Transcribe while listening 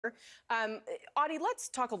Um, Audie, let's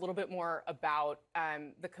talk a little bit more about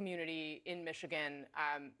the community in Michigan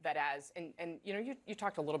and you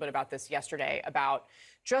talked a little bit about this yesterday, about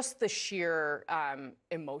just the sheer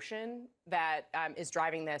emotion that is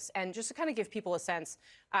driving this. And just to kind of give people a sense,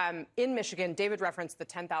 in Michigan, David referenced the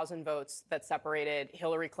 10,000 votes that separated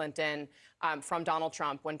Hillary Clinton from Donald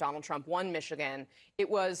Trump when Donald Trump won Michigan. It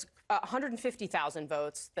was 150,000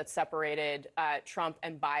 votes that separated Trump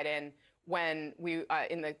and Biden when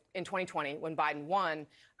in 2020, when Biden won.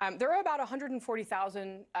 There are about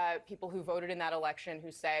 140,000 people who voted in that election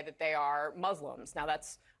who say that they are Muslims. Now,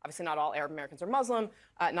 that's obviously not all Arab Americans are Muslim.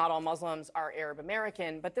 Not all Muslims are Arab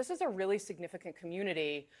American. But this is a really significant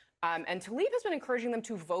community. And Tlaib has been encouraging them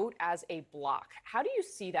to vote as a bloc. How do you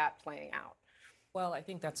see that playing out? Well, I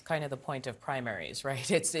think that's kind of the point of primaries,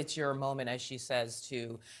 right? It's your moment, as she says,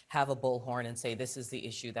 to have a bullhorn and say, this is the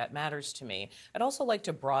issue that matters to me. I'd also like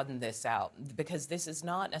to broaden this out, because this is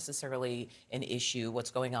not necessarily an issue,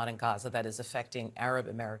 what's going on in Gaza, that is affecting Arab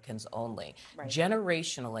Americans only. Right.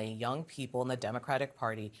 Generationally, young people in the Democratic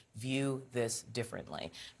Party view this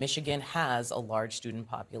differently. Michigan has a large student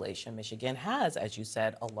population. Michigan has, as you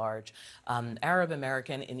said, a large Arab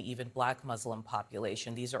American and even Black Muslim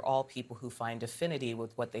population. These are all people who find affinity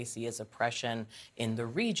with what they see as oppression in the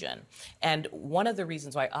region. And one of the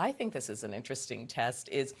reasons why I think this is an interesting test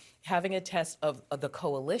is having a test of the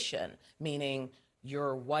coalition, meaning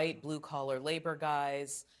your white, blue-collar labor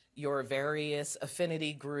guys, your various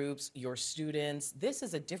affinity groups, your students. This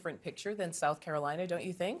is a different picture than South Carolina, don't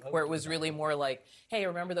you think? Where it was really more like, hey,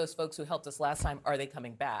 remember those folks who helped us last time? Are they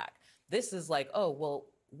coming back? This is like, oh, well,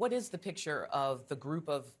 what is the picture of the group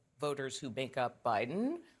of voters who make up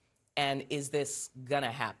Biden? And is this going to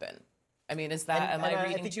happen? I mean, is that, am I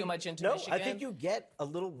reading too much into Michigan? No, I think you get a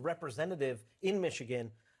little representative in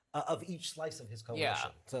Michigan of each slice of his coalition. Yeah.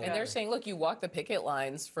 So, and they're saying, look, you walk the picket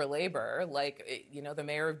lines for labor. Like, you know, the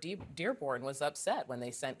mayor of Dearborn was upset when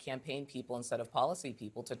they sent campaign people instead of policy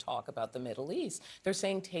people to talk about the Middle East. They're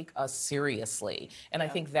saying, take us seriously. And I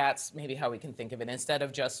think that's maybe how we can think of it, instead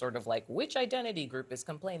of just sort of like, which identity group is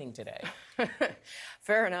complaining today?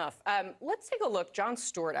 Fair enough. Let's take a look. Jon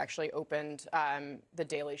Stewart actually opened The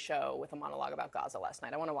Daily Show with a monologue about Gaza last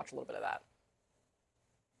night. I want to watch a little bit of that.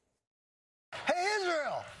 Hey,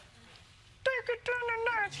 Israel! Take it to the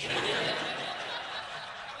net!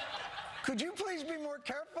 Could you please be more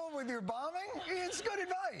careful with your bombing? It's good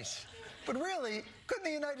advice. But really, couldn't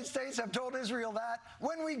the United States have told Israel that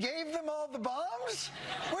when we gave them all the bombs?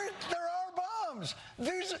 There are bombs.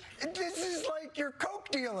 This is like your Coke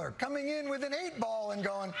dealer coming in with an 8-ball and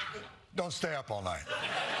going, don't stay up all night.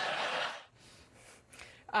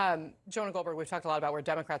 Jonah Goldberg, we've talked a lot about where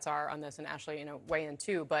Democrats are on this, and Ashley, weigh in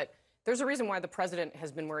too, but there's a reason why the president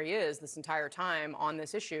has been where he is this entire time on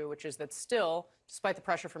this issue, which is that still, despite the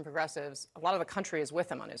pressure from progressives, a lot of the country is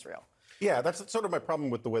with him on Israel. Yeah, that's sort of my problem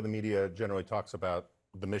with the way the media generally talks about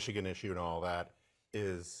the Michigan issue and all that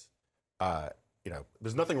is,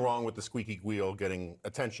 there's nothing wrong with the squeaky wheel getting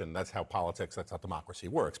attention. That's how politics, that's how democracy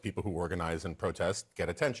works. People who organize and protest get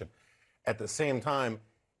attention. At the same time,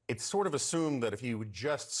 it's sort of assumed that if you would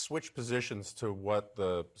just switch positions to what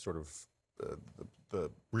the sort of the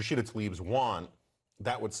Rashida Tlaibs want,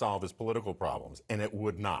 that would solve his political problems, and it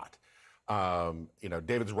would not.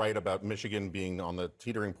 David's right about Michigan being on the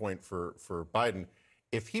teetering point for Biden.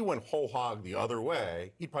 If he went whole hog the other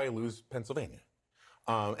way, he'd probably lose Pennsylvania.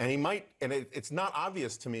 And he might, and it's not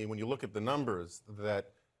obvious to me when you look at the numbers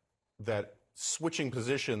that switching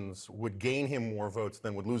positions would gain him more votes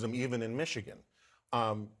than would lose him even in Michigan.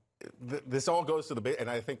 This all goes to the, and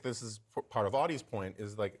I think this is part of Audie's point,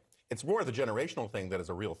 is like, it's more the generational thing that is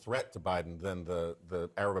a real threat to Biden than the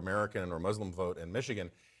Arab American or Muslim vote in Michigan.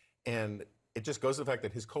 And it just goes to the fact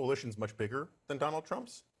that his coalition's much bigger than Donald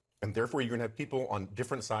Trump's. And therefore, you're going to have people on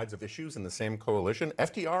different sides of issues in the same coalition.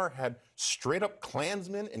 FDR had straight up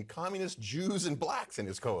Klansmen and communist Jews and blacks in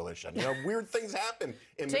his coalition. Weird things happen.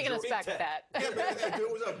 Taking us back to that. Yeah, but it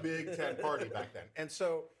was a big tent party back then. And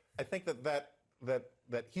so I think that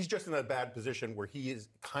he's just in a bad position where he is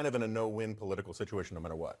kind of in a no-win political situation no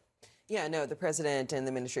matter what. Yeah, no, the president and the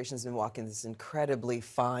administration has been walking this incredibly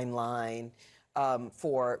fine line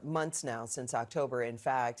for months now, since October, in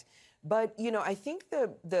fact. But, I think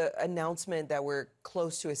the announcement that we're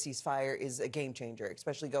close to a ceasefire is a game changer,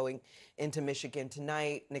 especially going into Michigan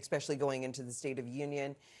tonight and especially going into the State of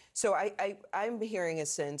Union. So I'm hearing a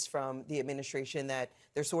sense from the administration that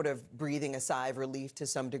they're sort of breathing a sigh of relief to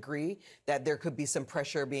some degree, that there could be some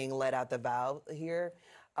pressure being let out the valve here.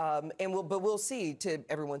 But we'll see, to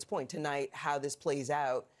everyone's point tonight, how this plays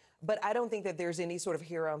out. But I don't think that there's any sort of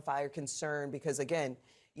hair on fire concern because, again,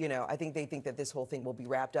 I think they think that this whole thing will be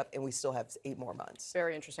wrapped up, and we still have 8 more months.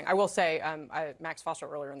 Very interesting. I will say, Max Foster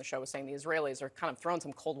earlier in the show was saying the Israelis are kind of throwing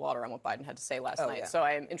some cold water on what Biden had to say last night. Yeah. So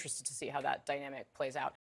I am interested to see how that dynamic plays out.